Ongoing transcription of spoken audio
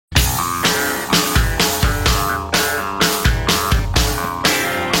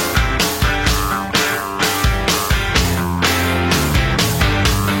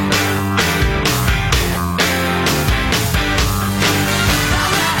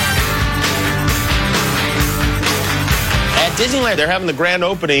Disneyland, they're having the grand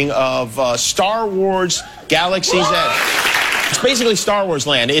opening of Star Wars Galaxy's Edge. It's basically Star Wars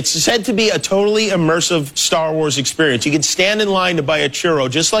land. It's said to be a totally immersive Star Wars experience. You can stand in line to buy a churro,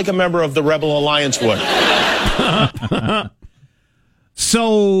 just like a member of the Rebel Alliance would.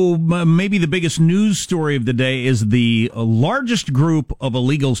 So maybe the biggest news story of the day is the largest group of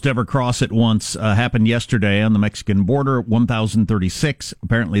illegals to ever cross at once happened yesterday on the Mexican border, 1,036.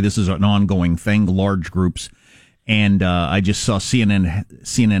 Apparently this is an ongoing thing, large groups. And I just saw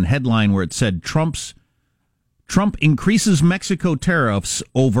CNN headline where it said Trump increases Mexico tariffs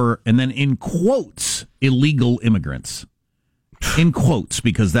over, and then in quotes, illegal immigrants. In quotes,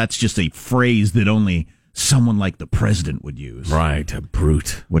 because that's just a phrase that only someone like the president would use. Right, a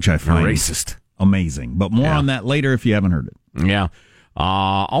brute. Which I find racist. Amazing. But more on that later if you haven't heard it. Yeah.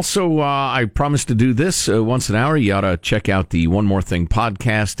 Also, I promised to do this once an hour. You ought to check out the One More Thing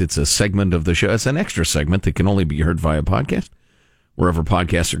podcast. It's a segment of the show. It's an extra segment that can only be heard via podcast, wherever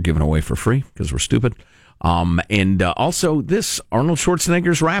podcasts are given away for free, because we're stupid. And also this Arnold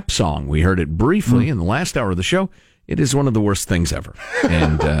Schwarzenegger's rap song. We heard it briefly in the last hour of the show. It is one of the worst things ever.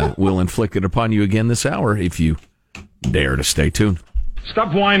 And we'll inflict it upon you again this hour if you dare to stay tuned.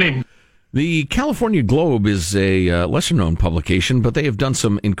 Stop whining. The California Globe is a lesser-known publication, but they have done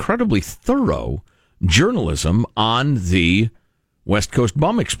some incredibly thorough journalism on the West Coast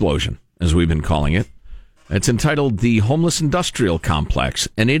bomb explosion, as we've been calling it. It's entitled The Homeless Industrial Complex,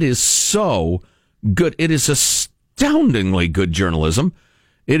 and it is so good. It is astoundingly good journalism.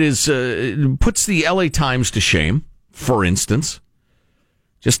 It puts the LA Times to shame, for instance,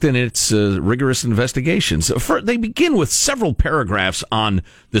 just in its rigorous investigations. They begin with several paragraphs on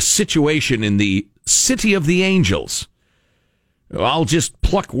the situation in the City of the Angels. I'll just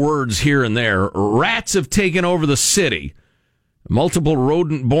pluck words here and there. Rats have taken over the city. Multiple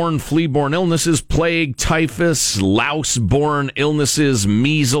rodent-borne, flea-borne illnesses, plague, typhus, louse-borne illnesses,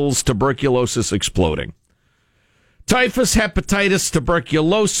 measles, tuberculosis exploding. Typhus, hepatitis,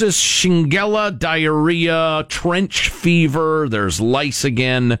 tuberculosis, shingella, diarrhea, trench fever, there's lice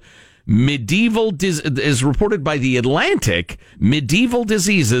again. As reported by The Atlantic, medieval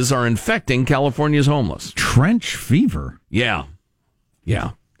diseases are infecting California's homeless. Trench fever? Yeah.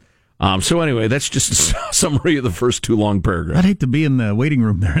 So anyway, that's just a summary of the first two long paragraphs. I'd hate to be in the waiting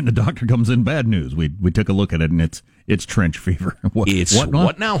room there and the doctor comes in, bad news. We took a look at it and it's trench fever.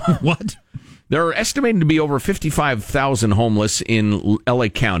 What now? What? There are estimated to be over 55,000 homeless in L.A.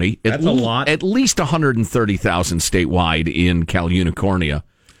 County. That's a lot. At least 130,000 statewide in Cal Unicornia.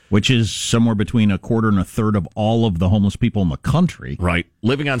 Which is somewhere between a quarter and a third of all of the homeless people in the country. Right.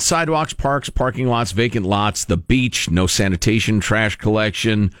 Living on sidewalks, parks, parking lots, vacant lots, the beach, no sanitation, trash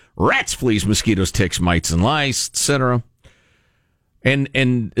collection, rats, fleas, mosquitoes, ticks, mites, and lice, etc. And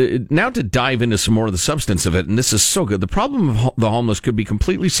now to dive into some more of the substance of it, and this is so good. The problem of the homeless could be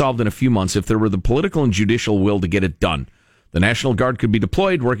completely solved in a few months if there were the political and judicial will to get it done. The National Guard could be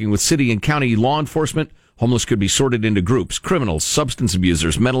deployed, working with city and county law enforcement. Homeless could be sorted into groups: criminals, substance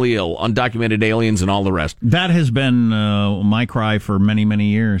abusers, mentally ill, undocumented aliens, and all the rest. That has been my cry for many, many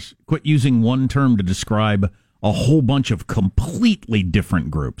years. Quit using one term to describe a whole bunch of completely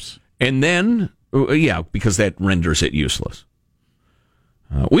different groups. And then, because that renders it useless.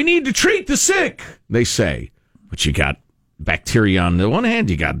 We need to treat the sick, they say. But you got bacteria on the one hand,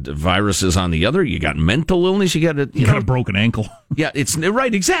 you got viruses on the other, you got mental illness, you got a broken ankle. Yeah, it's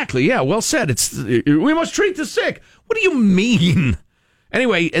right, exactly. Yeah, well said. We must treat the sick. What do you mean?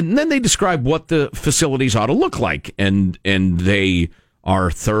 Anyway, and then they describe what the facilities ought to look like, and they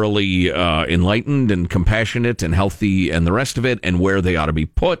are thoroughly enlightened and compassionate and healthy and the rest of it, and where they ought to be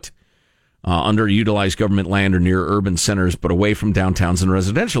put. Underutilized government land or near urban centers, but away from downtowns and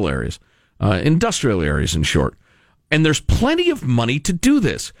residential areas, industrial areas, in short. And there's plenty of money to do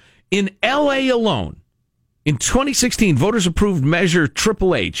this. In L.A. alone, in 2016, voters approved Measure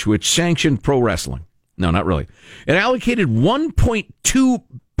Triple H, which sanctioned pro wrestling. No, not really. It allocated $1.2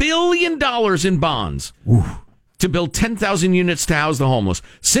 billion in bonds to build 10,000 units to house the homeless.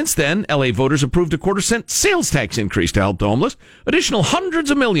 Since then, L.A. voters approved a quarter-cent sales tax increase to help the homeless. Additional hundreds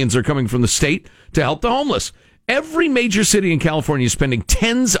of millions are coming from the state to help the homeless. Every major city in California is spending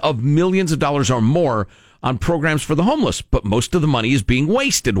tens of millions of dollars or more on programs for the homeless, but most of the money is being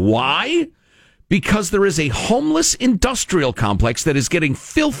wasted. Why? Because there is a homeless industrial complex that is getting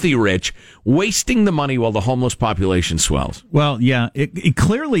filthy rich, wasting the money while the homeless population swells. Well, yeah, it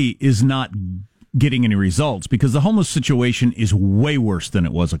clearly is not getting any results because the homeless situation is way worse than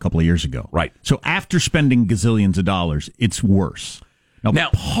it was a couple of years ago. Right. So after spending gazillions of dollars, it's worse.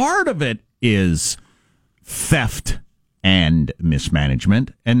 Now part of it is theft and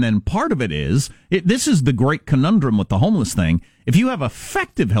mismanagement. And then part of it is, this is the great conundrum with the homeless thing. If you have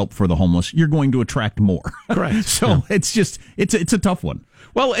effective help for the homeless, you're going to attract more. Correct. So it's a tough one.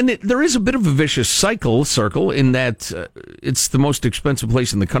 Well, and there is a bit of a vicious circle in that it's the most expensive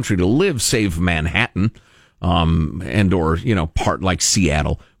place in the country to live, save Manhattan, and or part like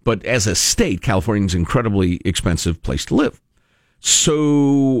Seattle. But as a state, California's an incredibly expensive place to live.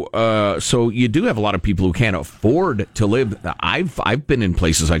 So you do have a lot of people who can't afford to live. I've been in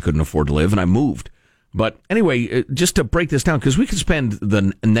places I couldn't afford to live, and I moved. But anyway, just to break this down, because we could spend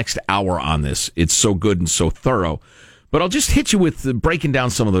the next hour on this. It's so good and so thorough. But I'll just hit you with breaking down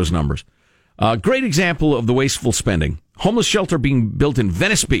some of those numbers. Great example of the wasteful spending. Homeless shelter being built in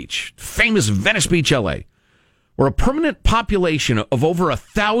Venice Beach, famous Venice Beach, L.A., where a permanent population of over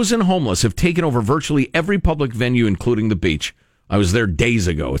 1,000 homeless have taken over virtually every public venue, including the beach. I was there days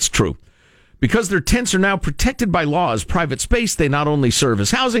ago. It's true. Because their tents are now protected by law as private space, they not only serve as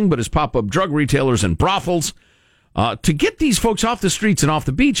housing, but as pop-up drug retailers and brothels. To get these folks off the streets and off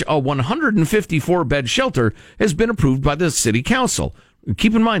the beach, a 154-bed shelter has been approved by the city council.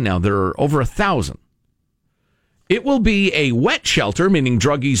 Keep in mind now, there are over 1,000. It will be a wet shelter, meaning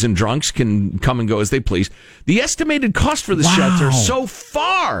druggies and drunks can come and go as they please. The estimated cost for the shelter so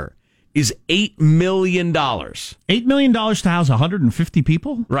far is $8 million. $8 million to house 150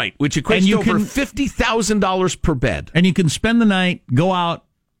 people? Right, which equates to over $50,000 per bed. And you can spend the night, go out,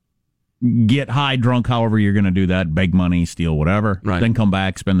 get high, drunk, however you're going to do that, beg money, steal whatever, then come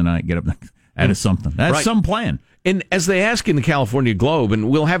back, spend the night, get up. That is something. That's some plan. And as they ask in the California Globe, and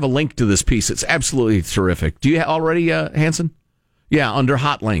we'll have a link to this piece, it's absolutely terrific. Do you already, Hanson? Yeah, under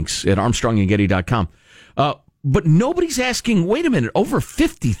hot links at armstrongandgetty.com. But nobody's asking, wait a minute, over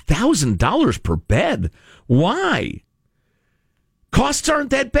 $50,000 per bed. Why? Costs aren't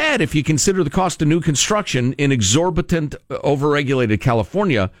that bad if you consider the cost of new construction in exorbitant, overregulated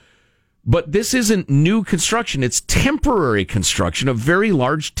California. But this isn't new construction. It's temporary construction of very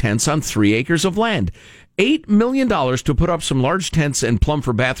large tents on 3 acres of land. $8 million to put up some large tents and plumb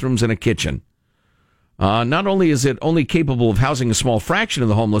for bathrooms and a kitchen. Not only is it only capable of housing a small fraction of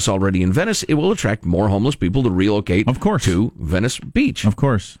the homeless already in Venice, it will attract more homeless people to relocate to Venice Beach. Of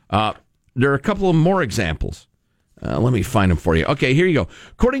course. There are a couple of more examples. Let me find them for you. Okay, here you go.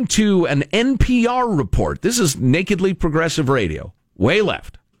 According to an NPR report, this is nakedly progressive radio, way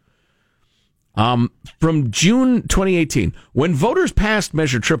left. From June 2018, when voters passed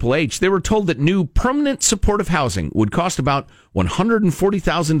Measure Triple H, they were told that new permanent supportive housing would cost about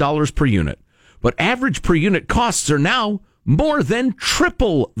 $140,000 per unit. But average per unit costs are now more than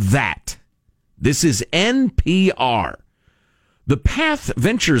triple that. This is NPR. The Path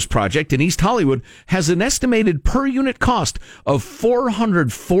Ventures project in East Hollywood has an estimated per unit cost of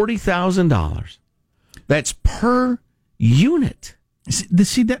 $440,000. That's per unit.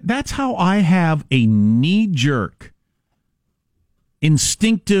 See, that's how I have a knee-jerk,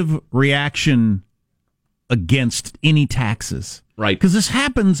 instinctive reaction against any taxes. Right. Because this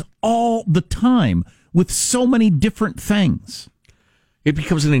happens all the time with so many different things. It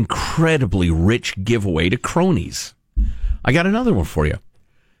becomes an incredibly rich giveaway to cronies. I got another one for you.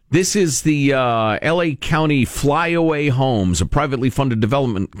 This is the L.A. County Flyaway Homes, a privately funded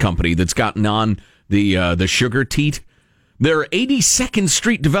development company that's gotten on the sugar teat. Their 82nd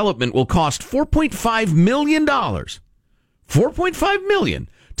Street development will cost $4.5 million. $4.5 million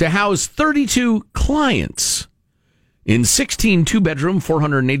to house 32 clients in 16 two-bedroom,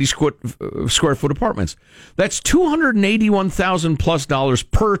 480 square foot apartments. That's $281,000 plus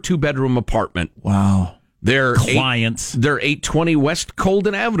per two-bedroom apartment. Wow. Their clients. Their 820 West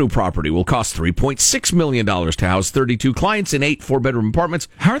Colden Avenue property will cost $3.6 million to house 32 clients in 8 four-bedroom apartments.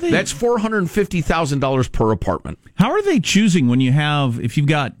 How are they? That's $450,000 per apartment. How are they choosing when you have, if you've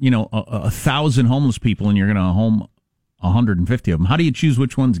got, 1,000 homeless people and you're going to home 150 of them? How do you choose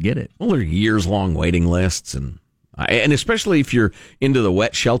which ones get it? Well, there are years-long waiting lists, and especially if you're into the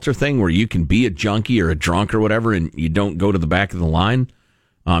wet shelter thing where you can be a junkie or a drunk or whatever and you don't go to the back of the line.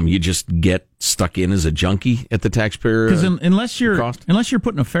 You just get stuck in as a junkie at the taxpayer because unless you're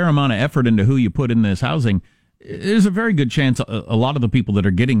putting a fair amount of effort into who you put in this housing, there's a very good chance a lot of the people that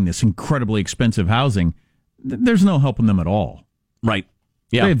are getting this incredibly expensive housing, there's no helping them at all. Right.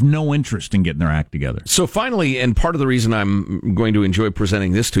 Yeah. They have no interest in getting their act together. So finally, and part of the reason I'm going to enjoy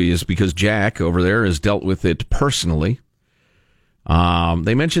presenting this to you is because Jack over there has dealt with it personally.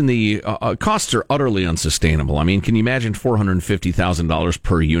 They mentioned the costs are utterly unsustainable. I mean, can you imagine $450,000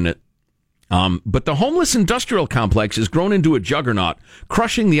 per unit? But the homeless industrial complex has grown into a juggernaut,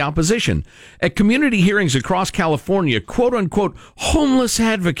 crushing the opposition. At community hearings across California, quote-unquote homeless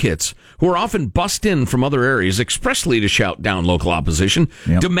advocates, who are often bussed in from other areas expressly to shout down local opposition,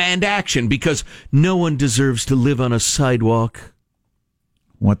 demand action because no one deserves to live on a sidewalk.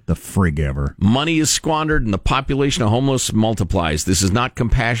 What the frig ever. Money is squandered and the population of homeless multiplies. This is not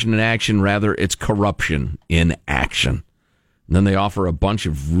compassion in action, rather it's corruption in action. And then they offer a bunch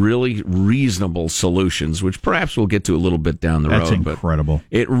of really reasonable solutions, which perhaps we'll get to a little bit down the road. That's incredible.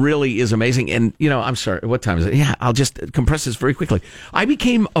 It really is amazing. And, I'm sorry, what time is it? Yeah, I'll just compress this very quickly. I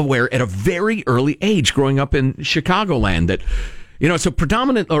became aware at a very early age growing up in Chicagoland that, it's a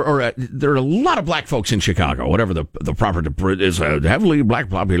predominant, or there are a lot of black folks in Chicago, whatever the proper is, a heavily black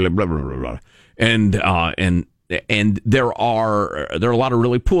population, blah, blah, blah, blah. And there are a lot of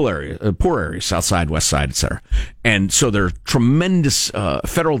really poor areas, South Side, West Side, et cetera. And so there are tremendous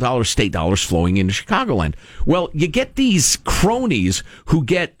federal dollars, state dollars flowing into Chicagoland. Well, you get these cronies who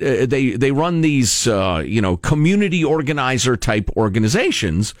get they run these community organizer type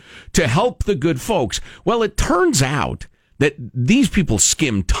organizations to help the good folks. Well, it turns out that these people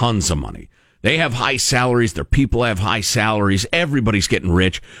skim tons of money. They have high salaries. Their people have high salaries. Everybody's getting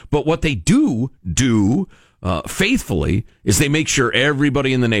rich. But what they do faithfully is they make sure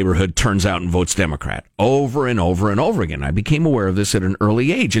everybody in the neighborhood turns out and votes Democrat over and over and over again. I became aware of this at an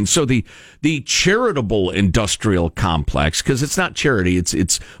early age. And so the charitable industrial complex, because it's not charity,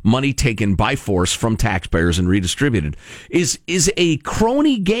 it's money taken by force from taxpayers and redistributed, is a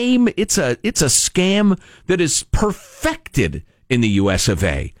crony game. It's a scam that is perfected in the US of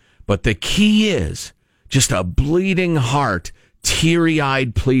A. But the key is just a bleeding heart,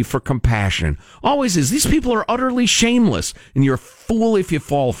 teary-eyed plea for compassion. Always is. These people are utterly shameless, and you're a fool if you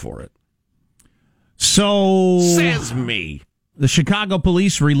fall for it. So, says me. The Chicago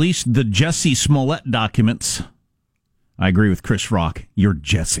police released the Jussie Smollett documents. I agree with Chris Rock. You're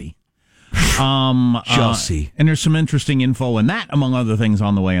Jesse. Jussie. And there's some interesting info in that, among other things,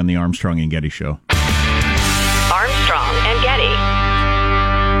 on the way on the Armstrong and Getty Show. Armstrong and Getty.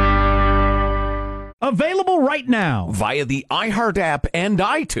 Available right now via the iHeart app and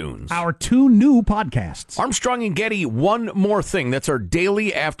iTunes. Our 2 new podcasts. Armstrong and Getty, One More Thing. That's our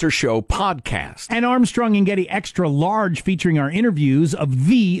daily after show podcast. And Armstrong and Getty Extra Large, featuring our interviews of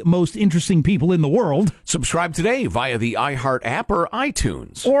the most interesting people in the world. Subscribe today via the iHeart app or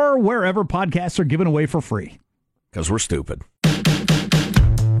iTunes. Or wherever podcasts are given away for free. Because we're stupid.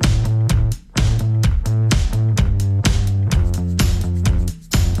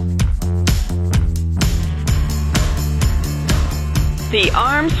 The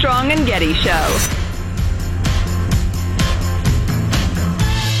Armstrong and Getty Show.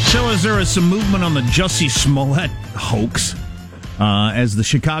 So as there is some movement on the Jussie Smollett hoax, as the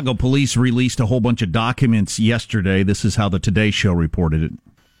Chicago police released a whole bunch of documents yesterday, this is how the Today Show reported it.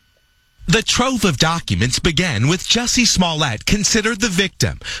 The trove of documents began with Jussie Smollett considered the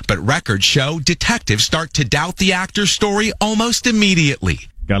victim, but records show detectives start to doubt the actor's story almost immediately.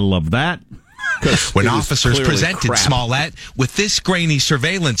 Gotta love that. When officers presented crap. Smollett with this grainy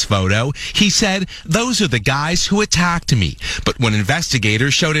surveillance photo, he said, "Those are the guys who attacked me." But when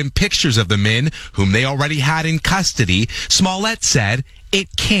investigators showed him pictures of the men whom they already had in custody, Smollett said,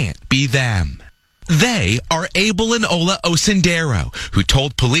 "It can't be them." They are Abel and Ola Osendero, who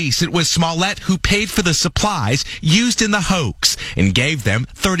told police it was Smollett who paid for the supplies used in the hoax and gave them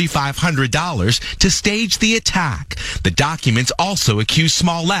 $3,500 to stage the attack. The documents also accuse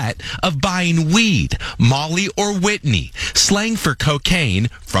Smollett of buying weed, Molly or Whitney, slang for cocaine,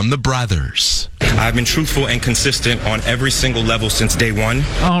 from the brothers. I've been truthful and consistent on every single level since day one.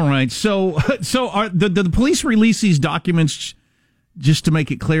 All right, so the police release these documents just to make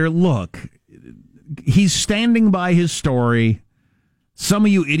it clear. Look, he's standing by his story. Some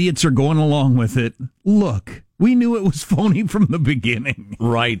of you idiots are going along with it. Look, we knew it was phony from the beginning.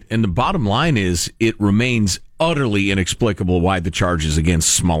 Right. And the bottom line is it remains utterly inexplicable why the charges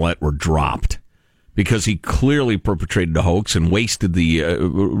against Smollett were dropped. Because he clearly perpetrated a hoax and wasted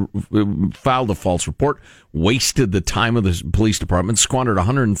filed a false report, wasted the time of the police department, squandered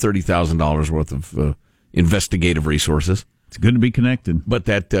 $130,000 worth of investigative resources. It's good to be connected. But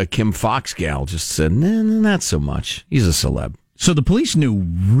that Kim Fox gal just said, nah, not so much. He's a celeb. So the police knew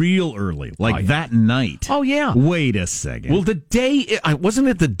real early, that night. Oh, yeah. Wait a second. Well, the day, wasn't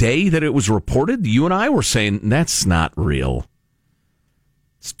it the day that it was reported? You and I were saying, that's not real.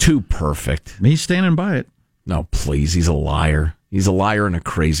 It's too perfect. He's standing by it. No, please. He's a liar. He's a liar and a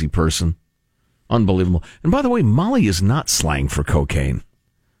crazy person. Unbelievable. And by the way, Molly is not slang for cocaine.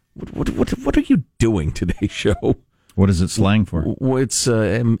 What are you doing today's show? What is it slang for? Well, it's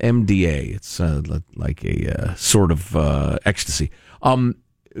MDA. It's like a sort of ecstasy.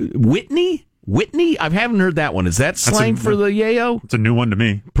 Whitney? I haven't heard that one. Is that slang for the yayo? It's a new one to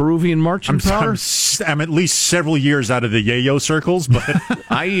me. Peruvian marching powder? I'm at least several years out of the yayo circles, but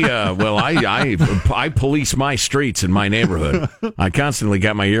I police my streets in my neighborhood. I constantly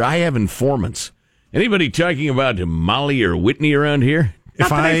got my ear. I have informants. Anybody talking about Molly or Whitney around here?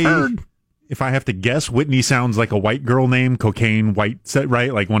 If I have to guess, Whitney sounds like a white girl name. Cocaine, white,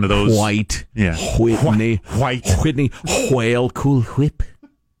 right? Like one of those. White. Yeah. Whitney. White. Whitney. Whale. Cool whip.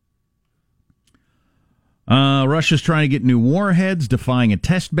 Russia's trying to get new warheads, defying a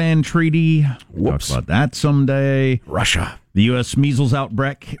test ban treaty. Whoops. Talk about that someday. Russia. The U.S. measles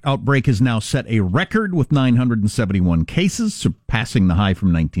outbreak has now set a record with 971 cases, surpassing the high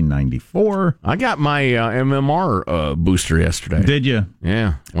from 1994. I got my MMR booster yesterday. Did you?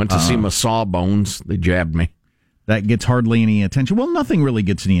 Yeah. Went to see my sawbones. They jabbed me. That gets hardly any attention. Well, nothing really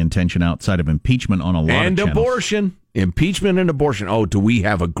gets any attention outside of impeachment on a lot of channels. And abortion. Impeachment and abortion. Oh, do we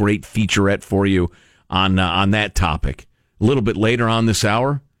have a great featurette for you on that topic? A little bit later on this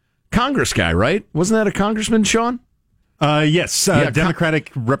hour. Congress guy, right? Wasn't that a congressman, Sean? Yes,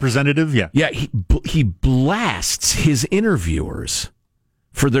 Democratic representative, yeah. Yeah, he blasts his interviewers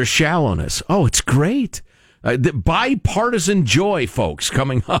for their shallowness. Oh, it's great. The bipartisan joy, folks,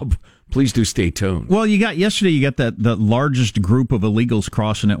 coming up. Please do stay tuned. Well, yesterday you got the largest group of illegals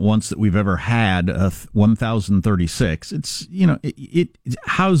crossing at once that we've ever had, 1,036. It's,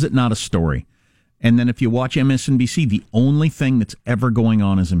 how's it not a story? And then if you watch MSNBC, the only thing that's ever going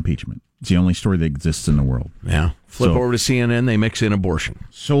on is impeachment. It's the only story that exists in the world. Yeah. Flip over to CNN, they mix in abortion.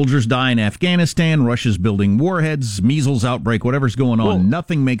 Soldiers die in Afghanistan, Russia's building warheads, measles outbreak, whatever's going on. Well,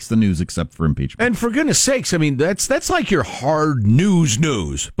 nothing makes the news except for impeachment. And for goodness sakes, I mean, that's like your hard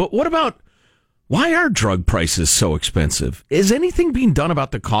news. But what about, why are drug prices so expensive? Is anything being done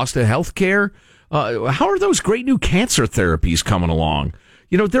about the cost of health care? How are those great new cancer therapies coming along?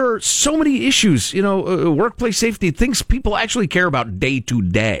 There are so many issues, workplace safety, things people actually care about day to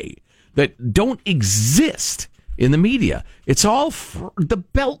day that don't exist in the media. It's all for the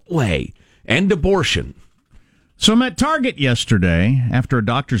Beltway and abortion. So I'm at Target yesterday after a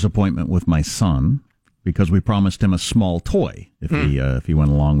doctor's appointment with my son because we promised him a small toy if he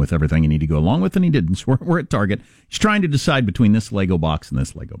went along with everything he needed to go along with, and he didn't. So we're at Target. He's trying to decide between this Lego box and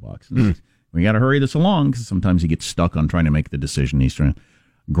this Lego box. We got to hurry this along because sometimes he gets stuck on trying to make the decision. He's trying.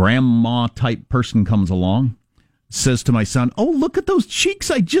 Grandma type person comes along, says to my son, "Oh, look at those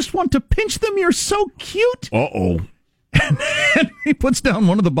cheeks. I just want to pinch them. You're so cute." Uh-oh. And he puts down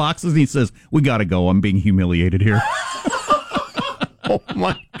one of the boxes and he says, "We got to go. I'm being humiliated here." Oh,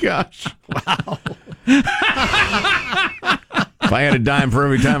 my gosh. Wow. If I had a dime for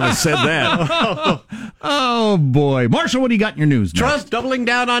every time I said that. Oh, boy. Marshall, what do you got in your news? Trump doubling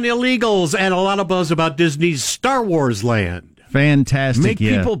down on illegals and a lot of buzz about Disney's Star Wars land. Fantastic. Make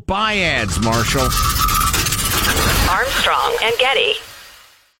people buy ads, Marshall. Armstrong and Getty.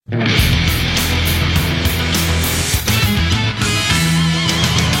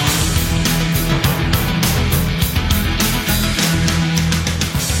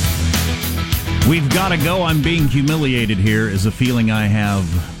 We've got to go. I'm being humiliated here is a feeling I have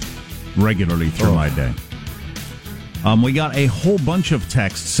regularly through my day. We got a whole bunch of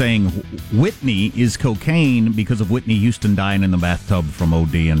texts saying Whitney is cocaine because of Whitney Houston dying in the bathtub from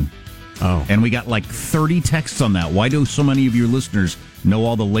OD. And we got like 30 texts on that. Why do so many of your listeners know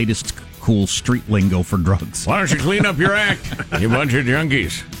all the latest cool street lingo for drugs? Why don't you clean up your act, you bunch of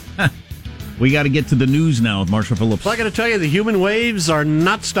junkies? We got to get to the news now with Marshall Phillips. Well, I got to tell you, the human waves are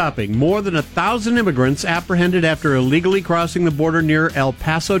not stopping. More than 1,000 immigrants apprehended after illegally crossing the border near El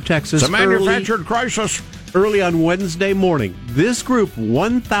Paso, Texas. It's a manufactured crisis. Early on Wednesday morning. This group,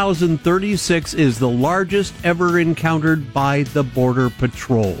 1,036, is the largest ever encountered by the Border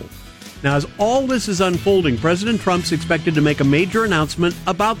Patrol. Now, as all this is unfolding, President Trump's expected to make a major announcement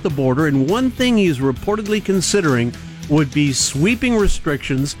about the border, and one thing he's reportedly considering would be sweeping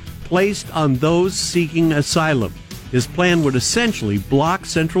restrictions placed on those seeking asylum. His plan would essentially block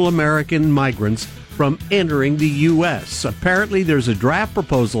Central American migrants from entering the U.S. Apparently, there's a draft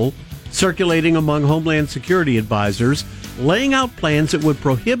proposal circulating among Homeland Security advisors, laying out plans that would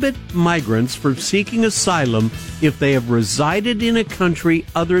prohibit migrants from seeking asylum if they have resided in a country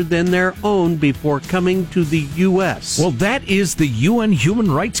other than their own before coming to the U.S. Well, that is the UN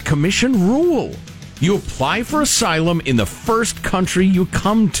Human Rights Commission rule. You apply for asylum in the first country you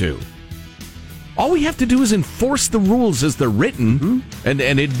come to. All we have to do is enforce the rules as they're written, and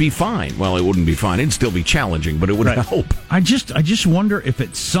it'd be fine. Well, it wouldn't be fine. It'd still be challenging, but it would help. I just wonder if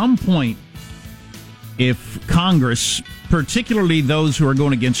at some point if Congress, particularly those who are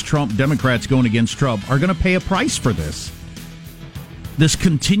going against Trump, Democrats going against Trump, are going to pay a price for this. This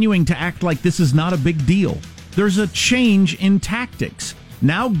continuing to act like this is not a big deal. There's a change in tactics.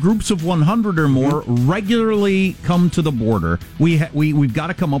 Now groups of 100 or more regularly come to the border. We've got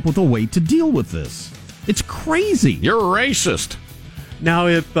to come up with a way to deal with this. It's crazy. You're racist. Now,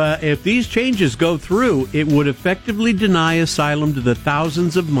 if these changes go through, it would effectively deny asylum to the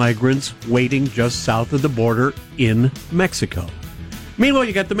thousands of migrants waiting just south of the border in Mexico. Meanwhile,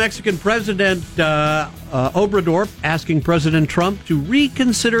 you got the Mexican president, Obrador, asking President Trump to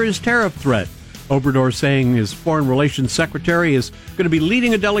reconsider his tariff threat. Obrador saying his foreign relations secretary is going to be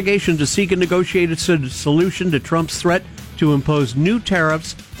leading a delegation to seek a negotiated solution to Trump's threat to impose new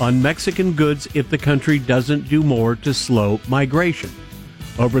tariffs on Mexican goods if the country doesn't do more to slow migration.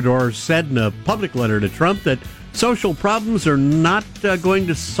 Obrador said in a public letter to Trump that social problems are not going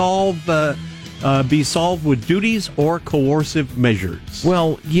to be solved with duties or coercive measures.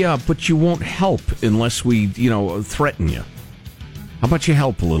 Well, yeah, but you won't help unless we, threaten you. How about you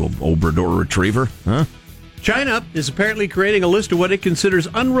help a little, Obrador retriever, huh? China is apparently creating a list of what it considers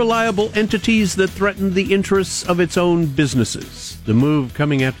unreliable entities that threaten the interests of its own businesses. The move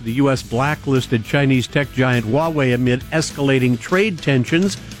coming after the U.S. blacklisted Chinese tech giant Huawei amid escalating trade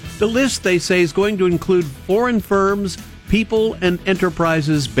tensions. The list, they say, is going to include foreign firms, people, and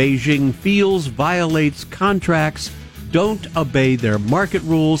enterprises Beijing feels violates contracts, don't obey their market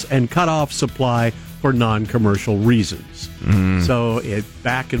rules, and cut off supply for non-commercial reasons. So it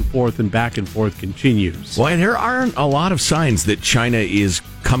back and forth continues. Well, and there aren't a lot of signs that China is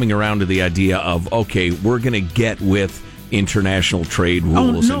coming around to the idea of, okay, we're going to get with international trade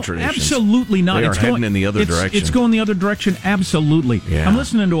rules and traditions. Absolutely not. They are heading in the other direction. It's going the other direction, absolutely. Yeah. I'm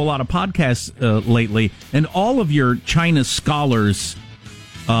listening to a lot of podcasts lately, and all of your China scholars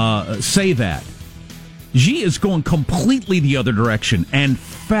say that. Xi is going completely the other direction, and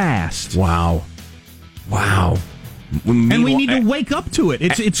fast. Wow. And we need to wake up to it.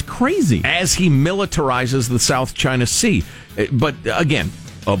 It's crazy. As he militarizes the South China Sea. But again,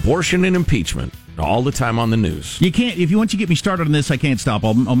 abortion and impeachment all the time on the news. You can't, if you want to get me started on this, I can't stop.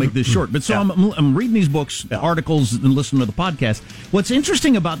 I'll make this short. But so I'm reading these books, articles, and listening to the podcast. What's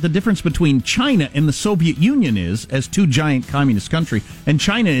interesting about the difference between China and the Soviet Union is, as two giant communist countries, and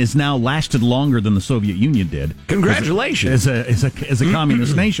China has now lasted longer than the Soviet Union did. Congratulations. As a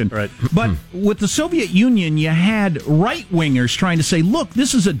communist nation. Right. But with the Soviet Union, you had right-wingers trying to say, look,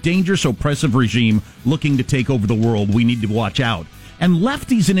 this is a dangerous, oppressive regime looking to take over the world. We need to watch out. And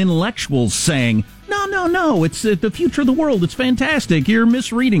lefties and intellectuals saying, no, it's the future of the world. It's fantastic. You're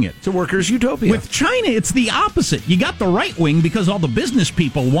misreading it. It's a workers' utopia. With China, it's the opposite. You got the right wing because all the business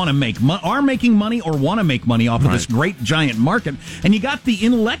people want to are making money or want to make money off of this great giant market. And you got the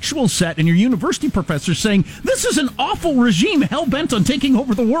intellectual set and your university professors saying, this is an awful regime hell-bent on taking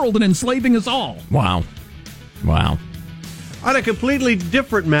over the world and enslaving us all. Wow. On a completely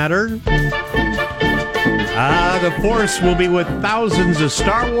different matter, the Force will be with thousands of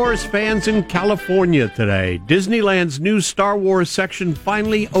Star Wars fans in California today. Disneyland's new Star Wars section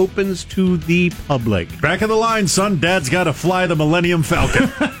finally opens to the public. Back of the line, son. Dad's got to fly the Millennium Falcon.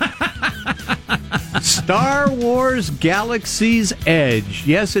 Star Wars Galaxy's Edge.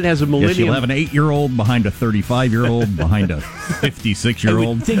 Yes, it has a Millennium... Yes, you'll have an 8-year-old behind a 35-year-old behind a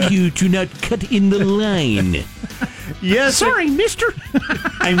 56-year-old. Thank you to not cut in the line. Yes. Sorry, mister.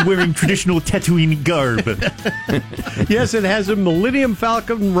 I'm wearing traditional Tatooine garb. Yes, it has a Millennium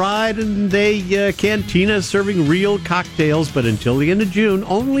Falcon ride and a cantina serving real cocktails, but until the end of June,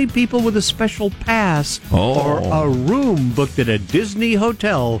 only people with a special pass or a room booked at a Disney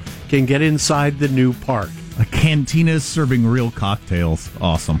hotel can get inside the new park. A cantina serving real cocktails.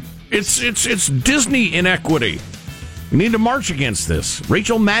 Awesome. It's Disney inequity. We need to march against this.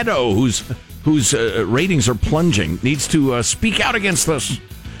 Rachel Maddow, whose ratings are plunging, needs to speak out against this.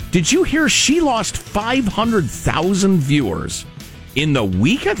 Did you hear she lost 500,000 viewers in the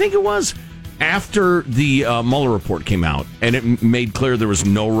week, I think it was, after the Mueller report came out, and it made clear there was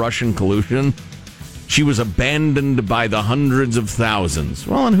no Russian collusion? She was abandoned by the hundreds of thousands.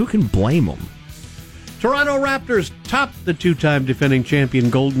 Well, and who can blame them? Toronto Raptors topped the two-time defending champion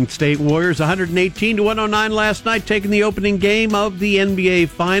Golden State Warriors 118-109 last night, taking the opening game of the NBA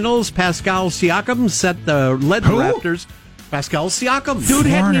Finals. Pascal Siakam led the Raptors. Pascal Siakam. Dude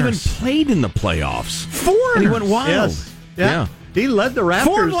hadn't even played in the playoffs. And he went wild. Yes. Yeah. He led the Raptors.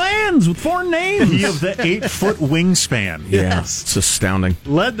 Foreign lands with foreign names. He of the 8-foot wingspan. Yes. It's astounding.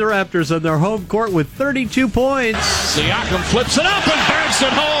 Led the Raptors on their home court with 32 points. Siakam flips it up and burns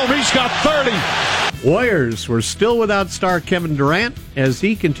Hits it home. He's got 30. Warriors were still without star Kevin Durant as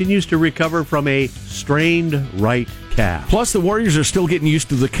he continues to recover from a strained right calf. Plus, the Warriors are still getting used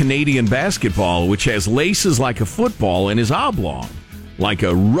to the Canadian basketball, which has laces like a football and is oblong like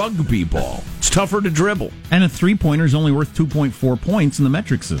a rugby ball. It's tougher to dribble. And a three-pointer is only worth 2.4 points in the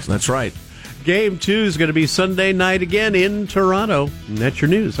metric system. That's right. Game 2 is going to be Sunday night again in Toronto. And that's your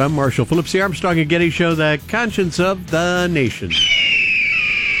news. I'm Marshall Phillips, the Armstrong and Getty Show, the conscience of the nation.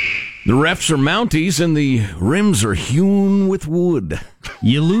 The refs are Mounties and the rims are hewn with wood.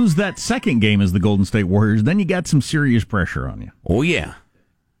 You lose that second game as the Golden State Warriors, then you got some serious pressure on you. Oh, yeah.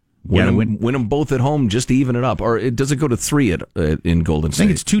 Win them both at home just to even it up. Or does it go to 3 in Golden State? I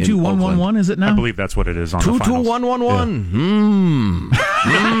think it's 2-2-1-1-1, is it now? I believe that's what it is on the finals.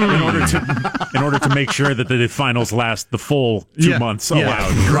 2-2-1-1-1. In order to make sure that the finals last the full 2 months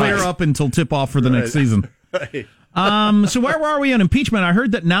allowed. Clear up until tip-off for the next season. So where are we on impeachment? I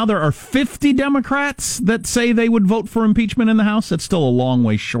heard that now there are 50 Democrats that say they would vote for impeachment in the House. That's still a long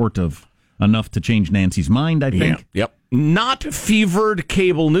way short of enough to change Nancy's mind, I think. Yeah. Yep. Not fevered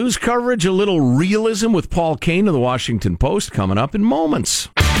cable news coverage, a little realism with Paul Kane of the Washington Post coming up in moments.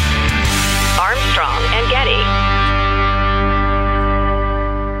 Armstrong and Getty.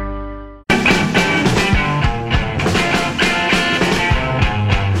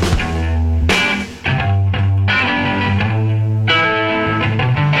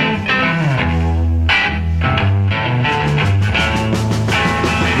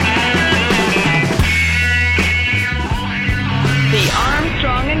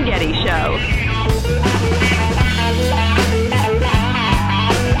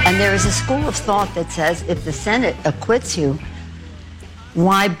 And there is a school of thought that says if the Senate acquits you,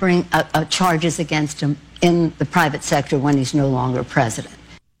 why bring charges against him in the private sector when he's no longer president?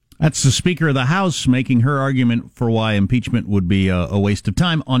 That's the Speaker of the House making her argument for why impeachment would be a waste of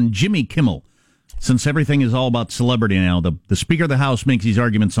time on Jimmy Kimmel. Since everything is all about celebrity now, the Speaker of the House makes these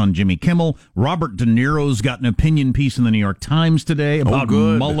arguments on Jimmy Kimmel. Robert De Niro's got an opinion piece in the New York Times today about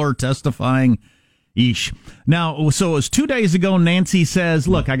Mueller testifying. Eesh. Now, so it was 2 days ago, Nancy says,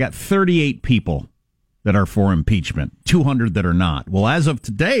 look, I got 38 people that are for impeachment, 200 that are not. Well, as of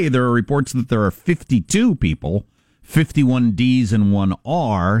today, there are reports that there are 52 people, 51 Ds and 1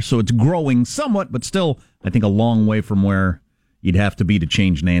 R, so it's growing somewhat, but still, I think, a long way from where you'd have to be to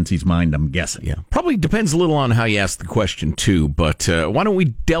change Nancy's mind, I'm guessing. Yeah, probably depends a little on how you ask the question, too. But why don't we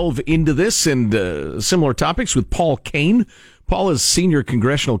delve into this and similar topics with Paul Kane? Paul is senior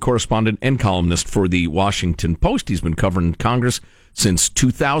congressional correspondent and columnist for the Washington Post. He's been covering Congress since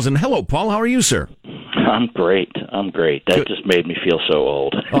 2000. Hello, Paul. How are you, sir? I'm great. That just made me feel so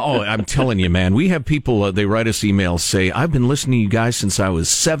old. Oh, I'm telling you, man. We have people, they write us emails, say, I've been listening to you guys since I was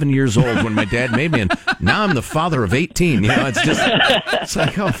 7 years old when my dad made me, and now I'm the father of 18. You know, it's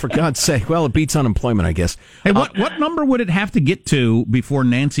like, oh, for God's sake. Well, it beats unemployment, I guess. Hey, what number would it have to get to before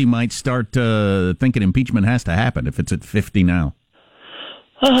Nancy might start thinking impeachment has to happen if it's at 50 now?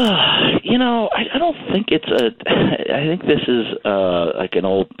 I don't think I think this is like an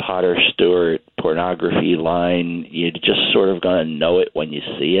old Potter Stewart pornography line. You're just sort of going to know it when you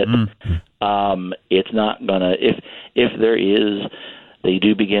see it. It's not going to, if there is, they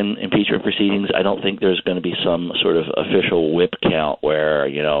do begin impeachment proceedings, I don't think there's going to be some sort of official whip count where,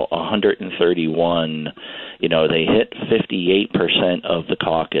 131, they hit 58% of the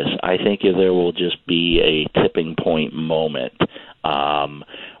caucus. I think there will just be a tipping point moment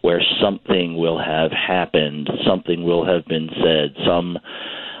where something will have happened, something will have been said,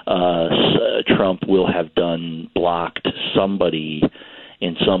 Trump will have blocked somebody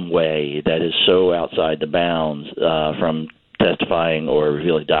in some way that is so outside the bounds from testifying or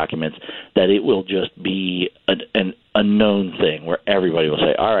revealing documents that it will just be a known thing where everybody will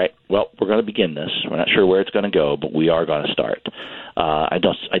say, all right, well, we're going to begin this. We're not sure where it's going to go, but we are going to start. I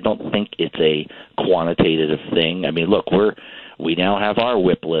don't think it's a quantitative thing. I mean, look, we now have our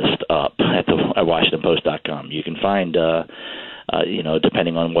whip list up at WashingtonPost.com. You can find,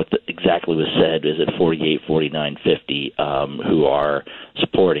 depending on what exactly was said, is it 48, 49, 50 who are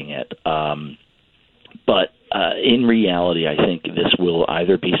supporting it. But in reality, I think this will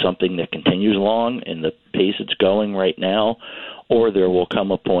either be something that continues along in the pace it's going right now, or there will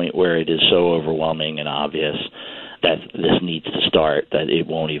come a point where it is so overwhelming and obvious that this needs to start that it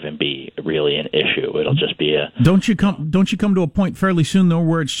won't even be really an issue. It'll just be a... Don't you come to a point fairly soon, though,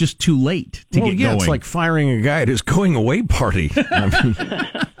 where it's just too late to get going? It's like firing a guy at his going-away party. Yeah,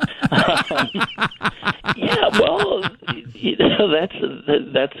 well, that's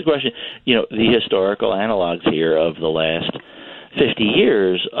the question. The historical analogs here of the last 50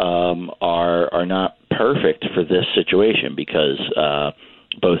 years are not perfect for this situation because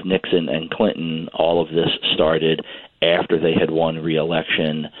both Nixon and Clinton, all of this started after they had won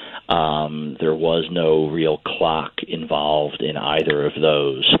re-election. There was no real clock involved in either of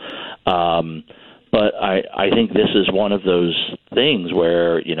those. But I think this is one of those things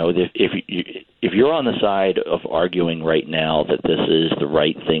where, if you're on the side of arguing right now that this is the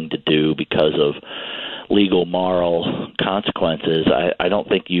right thing to do because of legal, moral consequences, I don't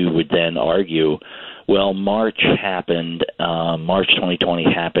think you would then argue, well, March happened, March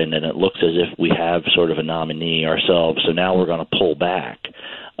 2020 happened, and it looks as if we have sort of a nominee ourselves, so now we're going to pull back.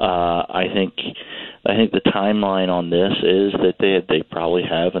 I think the timeline on this is that they probably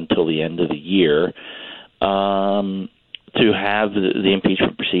have until the end of the year to have the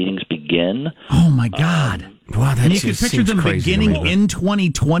impeachment proceedings begin. Oh my God! Wow, and you can picture them beginning in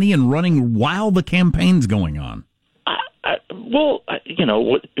 2020 and running while the campaign's going on.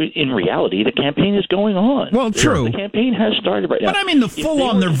 In reality, the campaign is going on. Well, true. The campaign has started right now. But I mean, the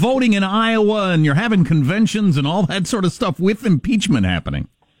full-on, they're voting in Iowa, and you're having conventions and all that sort of stuff with impeachment happening.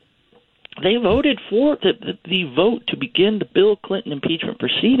 They voted for the vote to begin the Bill Clinton impeachment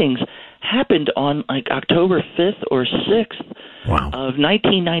proceedings happened on October 5th or 6th of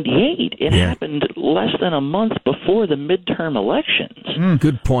 1998. It happened less than a month before the midterm elections.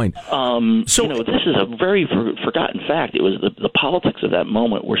 Good point. This is a very forgotten fact. It was the politics of that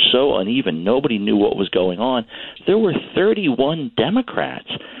moment were so uneven. Nobody knew what was going on. There were 31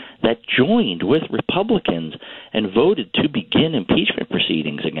 Democrats that joined with Republicans and voted to begin impeachment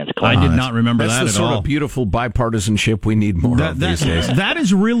proceedings against Clinton. I did not remember that at all. That's the sort of beautiful bipartisanship we need more of these days. That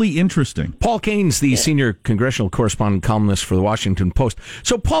is really interesting. Paul Kane's the senior congressional correspondent columnist for the Washington Post.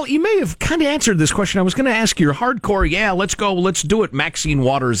 So, Paul, you may have kind of answered this question. I was going to ask you, hardcore, let's do it, Maxine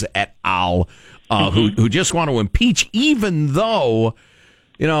Waters et al., who just want to impeach, even though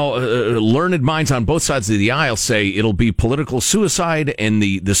learned minds on both sides of the aisle say it'll be political suicide and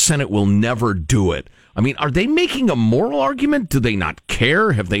the Senate will never do it. I mean, are they making a moral argument? Do they not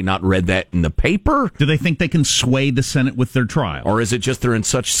care? Have they not read that in the paper? Do they think they can sway the Senate with their trial? Or is it just they're in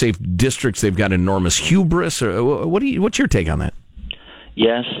such safe districts they've got enormous hubris? Or what's your take on that?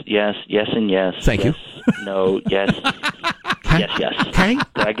 Yes, and yes. Thank you. No, yes. Yes. Okay. Did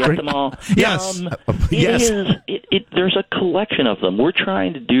I get them all? Yes. Yes. There's a collection of them. We're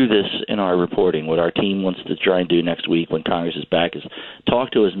trying to do this in our reporting. What our team wants to try and do next week when Congress is back is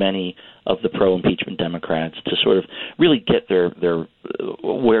talk to as many of the pro-impeachment Democrats to sort of really get their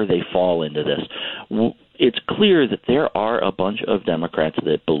where they fall into this. It's clear that there are a bunch of Democrats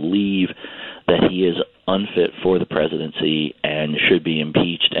that believe that he is unfit for the presidency and should be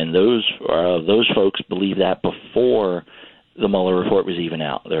impeached, and those folks believe that before the Mueller report was even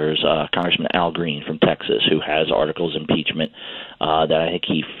out. There's Congressman Al Green from Texas who has articles of impeachment that I think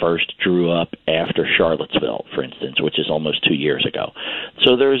he first drew up after Charlottesville, for instance, which is almost 2 years ago.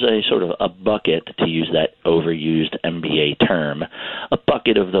 So there's a sort of a bucket, to use that overused MBA term, a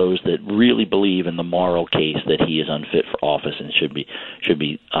bucket of those that really believe in the moral case that he is unfit for office and should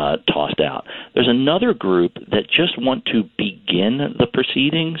be tossed out. There's another group that just want to begin the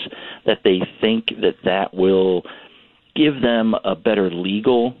proceedings, that they think that will give them a better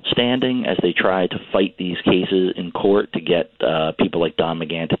legal standing as they try to fight these cases in court to get people like Don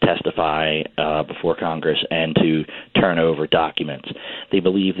McGahn to testify before Congress and to turn over documents. They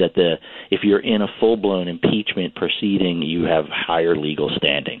believe that if you're in a full-blown impeachment proceeding, you have higher legal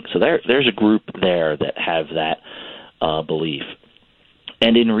standing. So there's a group there that have that belief.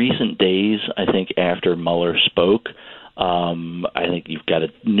 And in recent days, I think after Mueller spoke, I think you've got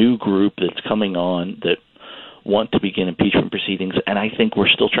a new group that's coming on that want to begin impeachment proceedings, and I think we're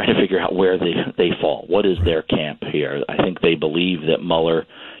still trying to figure out where they fall. What is their camp here? I think they believe that Mueller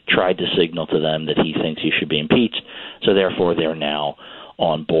tried to signal to them that he thinks he should be impeached, so therefore they're now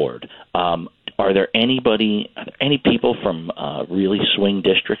on board. Are there any people from really swing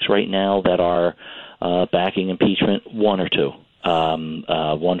districts right now that are backing impeachment? One or two.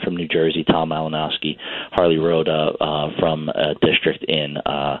 One from New Jersey, Tom Malinowski, Harley Rhoda from a district in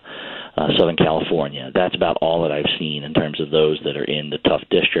Southern California. That's about all that I've seen in terms of those that are in the tough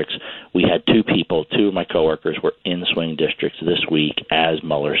districts. We had two of my coworkers were in swing districts this week as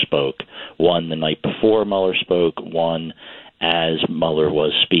Mueller spoke. One the night before Mueller spoke, one as Mueller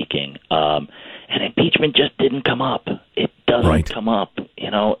was speaking. And impeachment just didn't come up. It doesn't come up,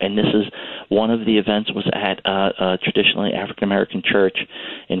 and this is one of the events was at a traditionally African-American church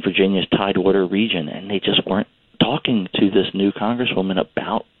in Virginia's Tidewater region, and they just weren't talking to this new congresswoman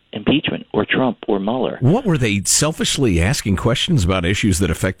about impeachment or Trump or Mueller. What were they selfishly asking questions about issues that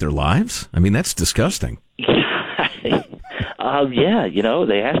affect their lives? I mean, that's disgusting.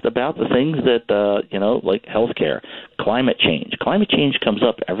 They asked about the things that, like healthcare. climate change. Climate change comes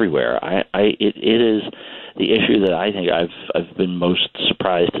up everywhere. It is the issue that I think I've been most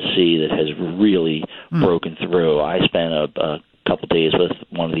surprised to see that has really broken through. I spent a couple days with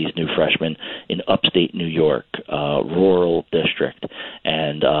one of these new freshmen in upstate New York, rural district,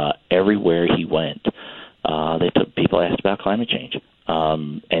 and everywhere he went, people asked about climate change,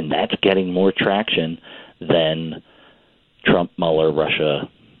 and that's getting more traction than Trump, Mueller, Russia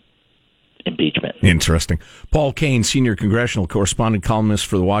impeachment. Interesting. Paul Kane, senior congressional correspondent, columnist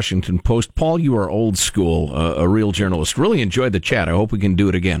for the Washington Post. Paul, you are old school, a real journalist. Really enjoyed the chat. I hope we can do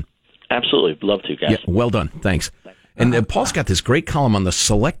it again. Absolutely. Love to, guys. Yeah, well done. Thanks. And Paul's got this great column on the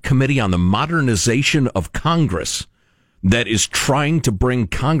Select Committee on the Modernization of Congress that is trying to bring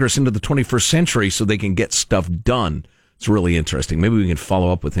Congress into the 21st century so they can get stuff done. It's really interesting. Maybe we can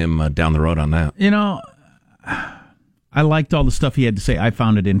follow up with him down the road on that. You know, I liked all the stuff he had to say. I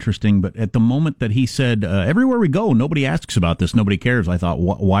found it interesting, but at the moment that he said, everywhere we go, nobody asks about this, nobody cares, I thought,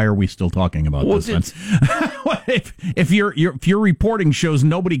 why are we still talking about this? If your reporting shows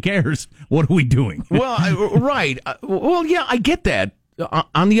nobody cares, what are we doing? Well, right. Well, yeah, I get that.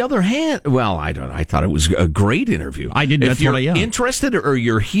 On the other hand, well, I thought it was a great interview. I did. If you're interested or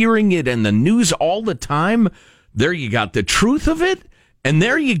you're hearing it in the news all the time, there you got the truth of it. And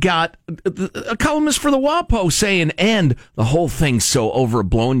there you got a columnist for the WAPO saying, and the whole thing's so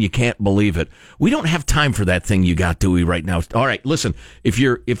overblown you can't believe it. We don't have time for that thing you got, do we, right now? All right, listen, if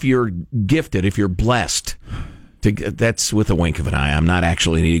you're gifted, if you're blessed, that's with a wink of an eye. I'm not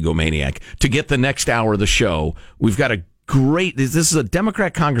actually an egomaniac. To get the next hour of the show, we've got a great, this is a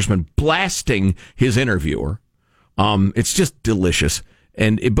Democrat congressman blasting his interviewer. It's just delicious.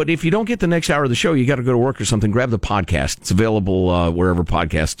 But if you don't get the next hour of the show, you got to go to work or something, grab the podcast. It's available wherever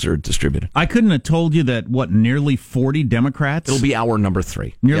podcasts are distributed. I couldn't have told you that, nearly 40 Democrats? It'll be hour number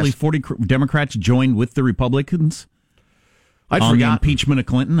 3. Nearly 40 Democrats joined with the Republicans on the impeachment of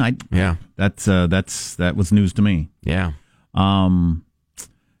Clinton. Yeah. That was news to me. Yeah. And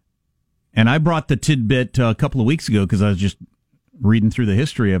I brought the tidbit a couple of weeks ago because I was just reading through the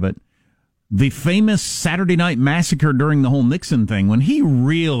history of it. The famous Saturday Night Massacre during the whole Nixon thing, when he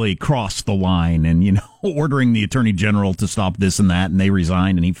really crossed the line and, ordering the Attorney General to stop this and that, and they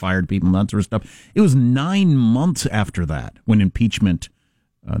resigned and he fired people and that sort of stuff. It was 9 months after that when the impeachment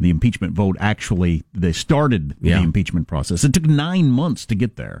vote they started the impeachment process. It took 9 months to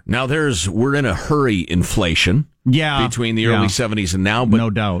get there. Now we're in a hurry inflation. Yeah. Between the early 70s and now, but no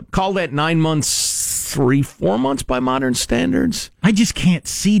doubt. Call that 9 months, 3-4 months by modern standards. I just can't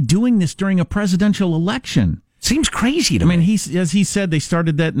see doing this during a presidential election. Seems crazy to me. I mean, as he said, they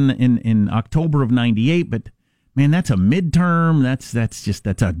started that in October of '98, but man, that's a midterm.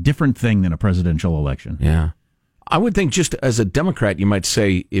 That's a different thing than a presidential election. Yeah. I would think just as a Democrat, you might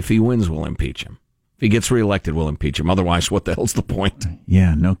say if he wins, we'll impeach him. If he gets reelected, we'll impeach him. Otherwise, what the hell's the point?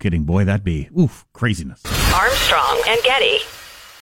 Yeah, no kidding. Boy, that'd be craziness. Armstrong and Getty.